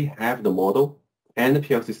already have the model and the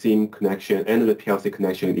PLC sim connection and the PLC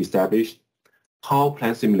connection established, how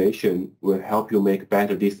plant simulation will help you make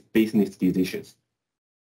better business decisions.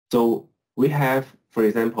 So we have, for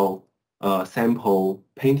example, a sample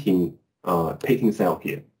painting cell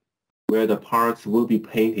here, where the parts will be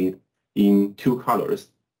painted in 2 colors.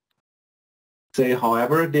 Say,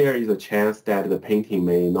 however, there is a chance that the painting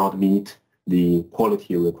may not meet the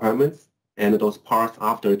quality requirements, and those parts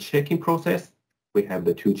after checking process, we have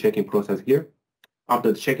the 2 checking process here.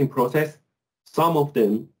 After the checking process, some of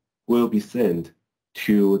them will be sent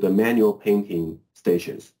to the manual painting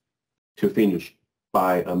stations to finish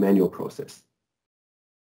by a manual process.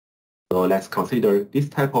 So let's consider this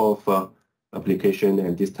type of application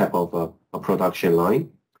and this type of a production line.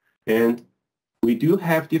 And we do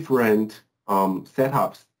have different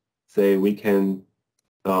setups. Say we can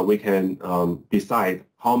decide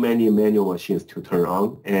how many manual machines to turn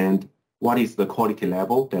on and what is the quality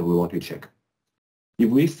level that we want to check. If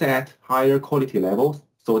we set higher quality levels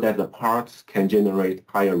so that the parts can generate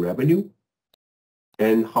higher revenue,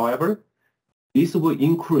 and however, this will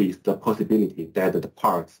increase the possibility that the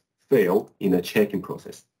parts fail in the checking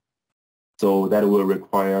process. So that will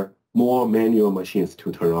require more manual machines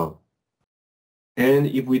to turn on. And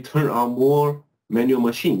if we turn on more manual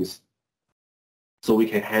machines, so we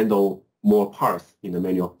can handle more parts in the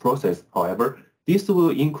manual process, however, this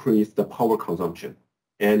will increase the power consumption.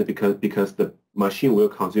 And because the machine will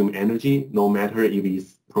consume energy no matter if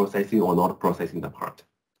it's processing or not processing the part.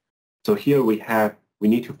 So here we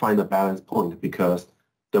need to find a balance point, because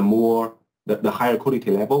the higher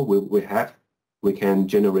quality level we have, we can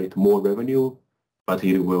generate more revenue, but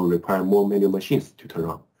it will require more manual machines to turn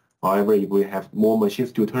on. However, if we have more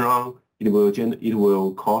machines to turn on, it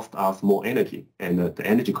will cost us more energy, and the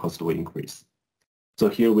energy cost will increase. So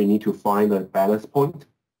here we need to find a balance point.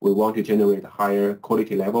 We want to generate higher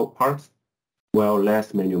quality level parts, while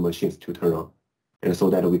less manual machines to turn on, and so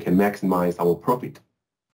that we can maximize our profit.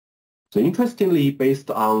 So interestingly, based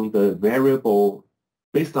on the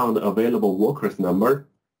available workers number,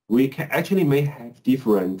 we can actually may have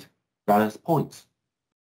different balance points.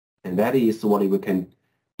 And that is what we can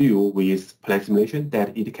do with plant simulation,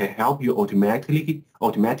 that it can help you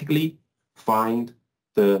automatically find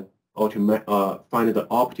the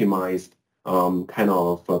optimized kind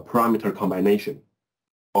of parameter combination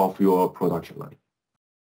of your production line.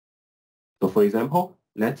 So for example,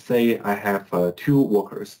 let's say I have 2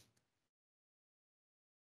 workers,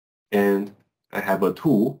 and I have a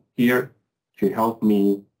tool here to help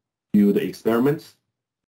me do the experiments.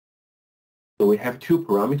 So we have 2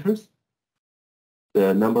 parameters,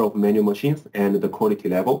 the number of manual machines and the quality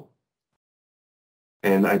level.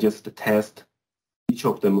 And I just test each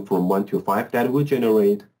of them from 1 to 5. That will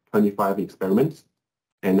generate 25 experiments.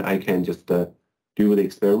 And I can just do the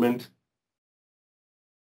experiment.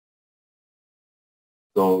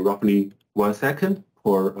 So roughly 1 second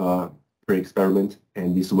per experiment.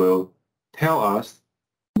 And this will tell us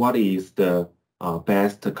what is the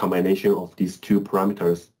best combination of these 2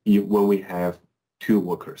 parameters when we have 2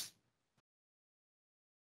 workers.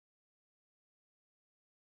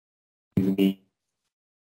 Give me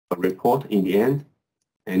a report in the end,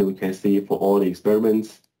 and we can see for all the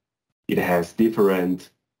experiments, it has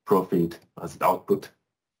different profit as the output.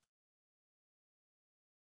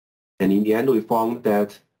 And in the end, we found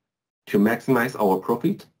that to maximize our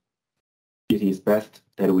profit, it is best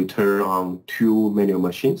that we turn on 2 manual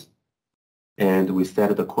machines, and we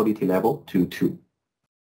set the quality level to 2.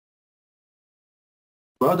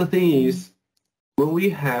 Well, the thing is, when we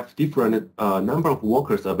have different number of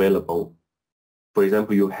workers available, for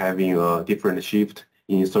example, you're having a different shift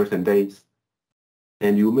in certain days,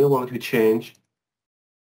 and you may want to change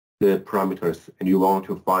the parameters, and you want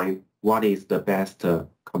to find what is the best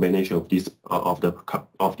combination of these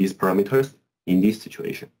parameters in this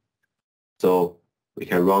situation. So we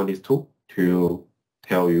can run this tool to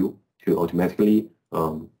tell you to automatically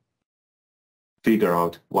figure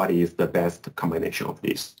out what is the best combination of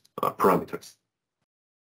these parameters.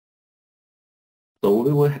 So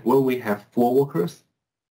when we have 4 workers,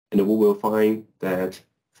 and we will find that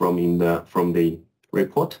from the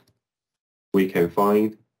report, we can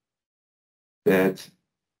find that,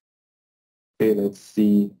 okay, let's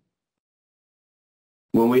see,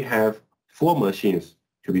 when we have 4 machines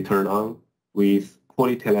to be turned on with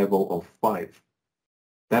quality level of 5,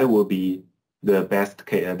 that will be the best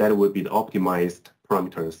case, that will be the optimized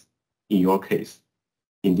parameters in your case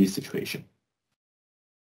in this situation.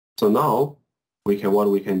 So now what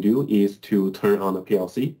we can do is to turn on the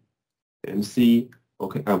PLC and see,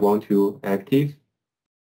 okay, I want to activate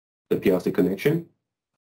the PLC connection.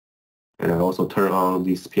 And I also turn on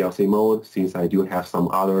this PLC mode since I do have some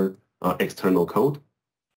other external code.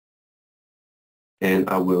 And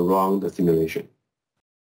I will run the simulation.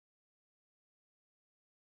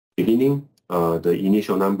 beginning, the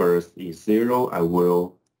initial numbers is 0. I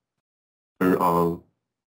will turn on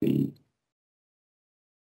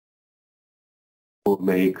will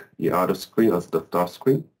make the other screen as the start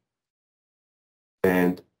screen.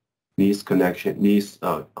 And this connection, this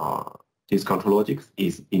control logic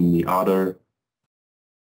is in the other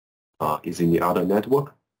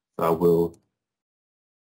network. So I will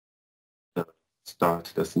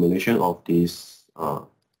start the simulation of this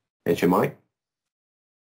HMI.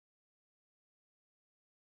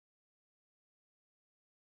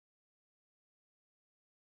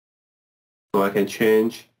 So I can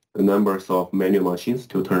change the numbers of manual machines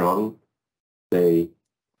to turn on, say,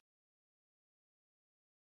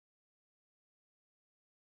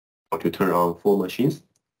 or to turn on 4 machines.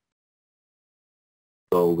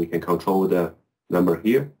 So we can control the number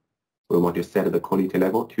here. We want to set the quality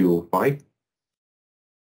level to 5.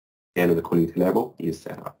 And the quality level is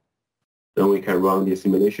set up. Then we can run the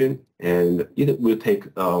simulation, and it will take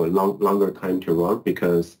a longer time to run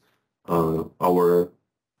because our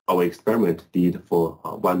experiment did for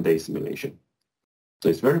 1-day simulation. So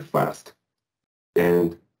it's very fast.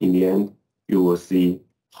 And in the end, you will see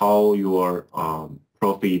how your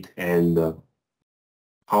profit and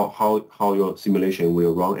how your simulation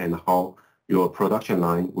will run and how your production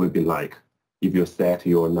line will be like if you set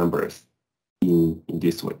your numbers in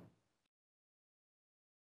this way.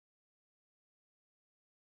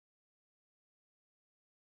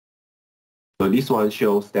 So this one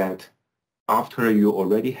shows that after you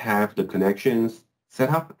already have the connections set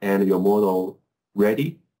up and your model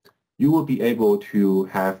ready, you will be able to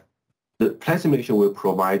have the plan simulation will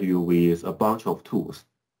provide you with a bunch of tools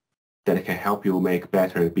that can help you make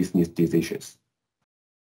better business decisions.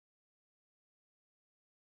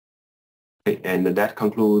 Okay, and that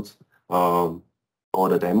concludes all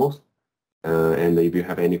the demos. And if you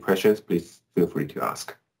have any questions, please feel free to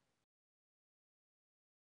ask.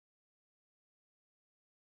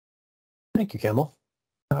 Thank you, Camel.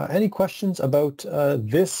 Any questions about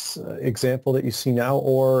this example that you see now,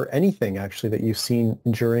 or anything actually that you've seen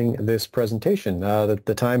during this presentation?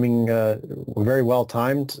 The timing very well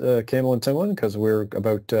timed, Camel and Tengwan, because we're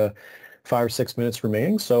about 5 or 6 minutes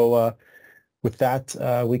remaining. So with that,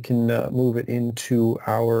 we can move it into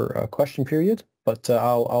our question period. But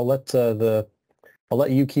I'll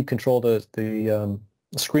let you keep control of the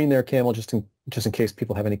screen there, Camel, just in case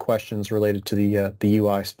people have any questions related to the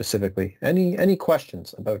UI specifically. Any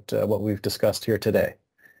questions about what we've discussed here today?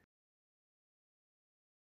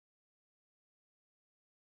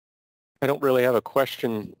 I don't really have a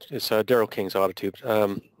question. It's Daryl King's Autotube.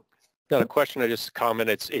 Not a question, I just comment.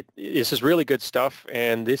 This is really good stuff,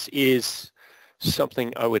 and this is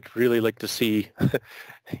something I would really like to see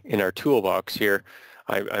in our toolbox here.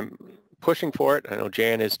 I'm pushing for it. I know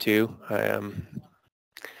Jan is too.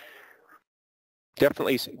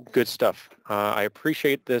 Definitely good stuff. I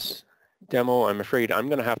appreciate this demo. I'm afraid I'm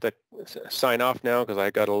going to have to sign off now because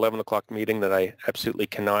I got an 11 o'clock meeting that I absolutely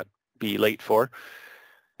cannot be late for.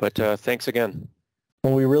 But thanks again.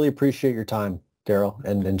 Well, we really appreciate your time, Daryl,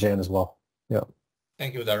 and Jan as well. Yeah.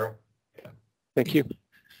 Thank you, Daryl. Thank you.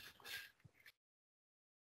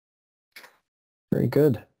 Very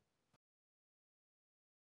good.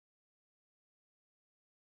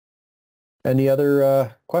 Any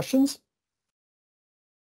other questions?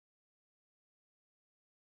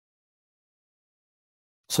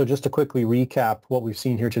 So just to quickly recap what we've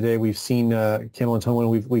seen here today, we've seen Camel and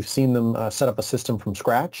Tengwan, we've seen them set up a system from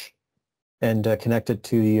scratch and connect it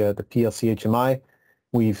to the PLC HMI.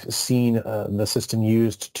 We've seen the system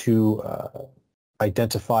used to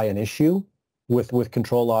identify an issue with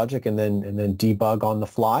control logic and then debug on the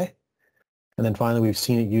fly. And then finally, we've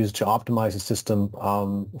seen it used to optimize the system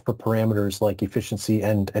for parameters like efficiency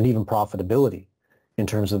and even profitability in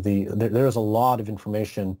terms of there's a lot of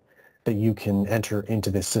information that you can enter into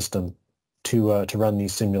this system to run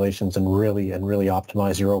these simulations and really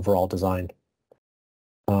optimize your overall design,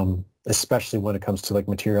 especially when it comes to like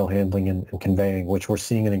material handling and conveying, which we're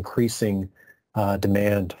seeing an increasing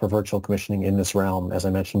demand for virtual commissioning in this realm, as I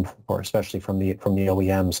mentioned before, especially from the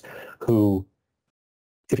OEMs who,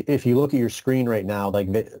 if you look at your screen right now, like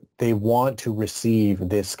they want to receive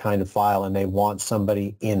this kind of file and they want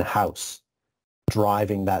somebody in-house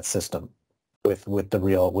driving that system with the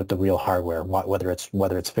real hardware, whether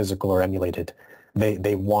it's physical or emulated.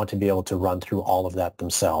 They want to be able to run through all of that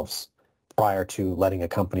themselves prior to letting a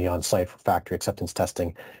company on site for factory acceptance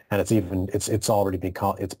testing. And it's already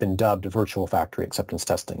been dubbed virtual factory acceptance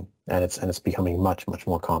testing, and it's becoming much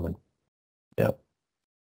more common. Yep.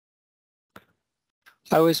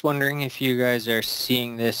 I was wondering if you guys are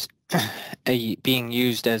seeing this being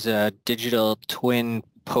used as a digital twin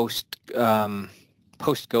post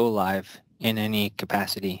go live in any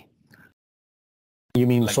capacity? You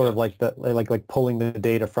mean like sort of like the like pulling the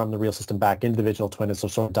data from the real system back into the digital twin as a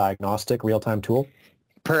sort of diagnostic real-time tool?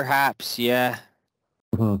 Perhaps, yeah.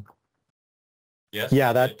 Mm-hmm. Yes.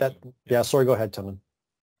 Yeah. Sorry, go ahead, Timon.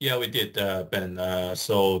 Yeah, we did, Ben.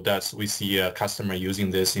 So we see a customer using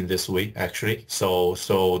this in this way, actually. So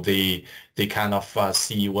they kind of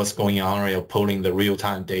see what's going on, right? Pulling the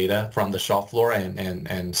real-time data from the shop floor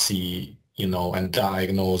and see, and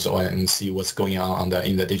diagnose and see what's going on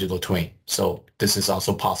in the digital twin. So this is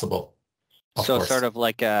also possible. So sort of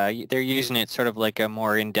like they're using it sort of like a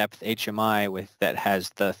more in-depth HMI that has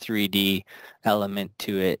the 3D element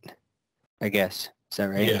to it, I guess. Is that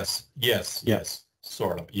right? Yes.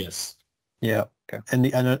 Sort of, yes. Yeah. Okay. And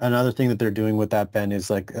another thing that they're doing with that, Ben, is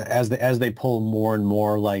like as they pull more and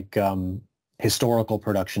more like historical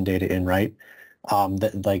production data in, right?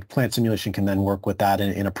 That like plant simulation can then work with that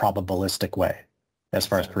in a probabilistic way, as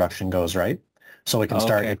far as production goes, right? So it can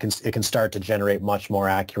start it can start to generate much more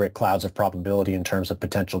accurate clouds of probability in terms of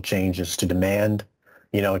potential changes to demand,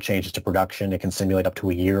 changes to production. It can simulate up to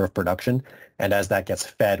a year of production. And as that gets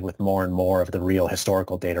fed with more and more of the real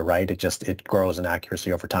historical data, right, it grows in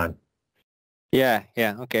accuracy over time. Yeah,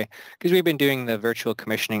 okay. Because we've been doing the virtual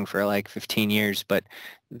commissioning for like 15 years, but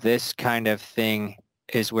this kind of thing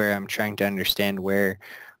is where I'm trying to understand where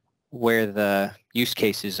the use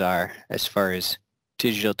cases are as far as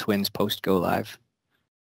digital twins post go live.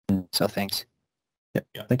 So thanks.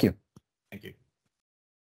 Yeah. Thank you. Thank you.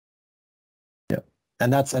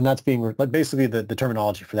 And that's being basically the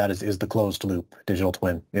terminology for that is the closed loop digital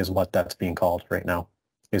twin is what that's being called right now.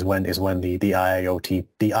 Is when the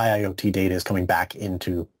IIoT data is coming back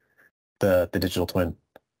into the digital twin.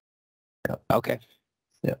 Yeah. Okay.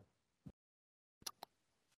 Yeah.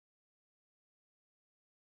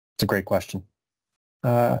 It's a great question.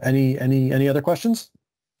 Any other questions?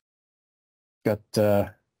 Got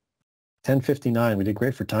 10:59. We did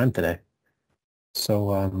great for time today.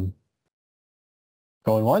 So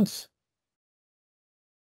going once,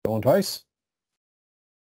 going twice.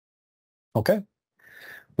 Okay.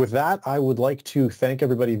 With that, I would like to thank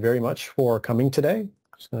everybody very much for coming today.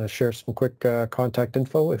 Just going to share some quick contact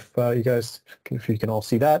info if you can all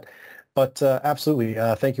see that. But absolutely,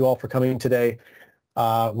 thank you all for coming today.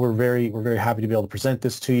 We're very happy to be able to present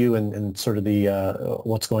this to you and sort of the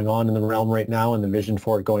what's going on in the realm right now and the vision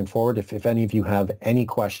for it going forward. If any of you have any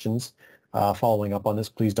questions following up on this,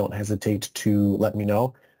 please don't hesitate to let me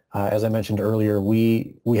know. As I mentioned earlier,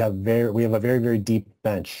 we have a very deep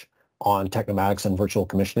bench on Tecnomatix and virtual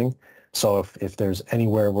commissioning. So if there's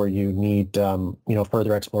anywhere where you need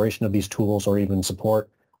further exploration of these tools or even support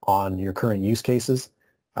on your current use cases,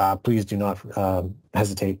 please do not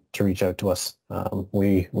hesitate to reach out to us.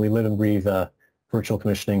 We live and breathe virtual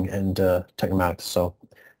commissioning and Tecnomatix. So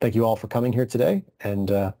thank you all for coming here today, and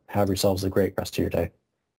have yourselves a great rest of your day.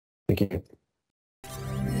 Thank you.